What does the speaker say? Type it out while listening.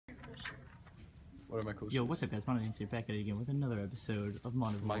What are my cool Yo, what's up guys, ModdedBasketball here, back at it again with another episode of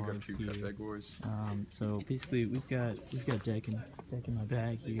Minecraft ModdedBasketball here. Wars. So basically we've got deck in my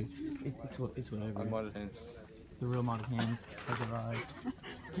bag here. It's whatever. I'm modded hands. The real modded hands has arrived.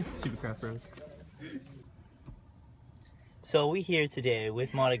 Supercraft Bros. So we here today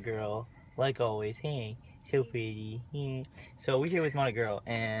with Modded Girl, like always. Hey, so pretty. Yeah. So we here with Modded Girl,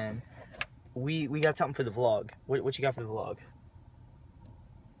 and we got something for the vlog. What you got for the vlog?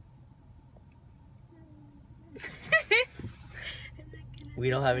 We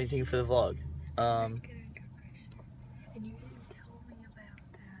don't have anything for the vlog. And you didn't tell me about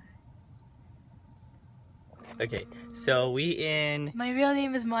that. Okay, so we in. My real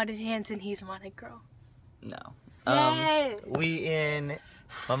name is Modded Hands and he's Modded Girl. No. Yes. We in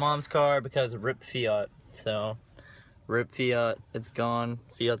my mom's car because of RIP Fiat. So, RIP Fiat, it's gone.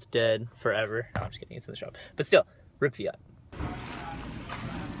 Fiat's dead forever. No, I'm just kidding, it's in the shop. But still, RIP Fiat.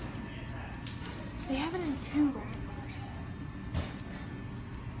 They have it in 2 hours.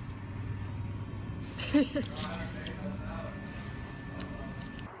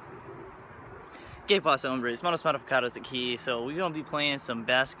 Que pasa, hombres? Manos modificados aquí. So we're gonna be playing some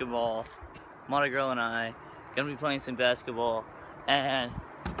basketball. Modded Girl and I gonna be playing some basketball, and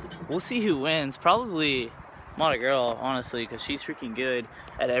we'll see who wins. Probably Modded Girl, honestly, because she's freaking good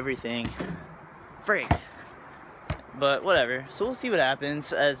at everything. Frig. But whatever. So we'll see what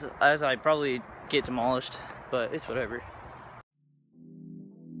happens as I probably get demolished. But it's whatever.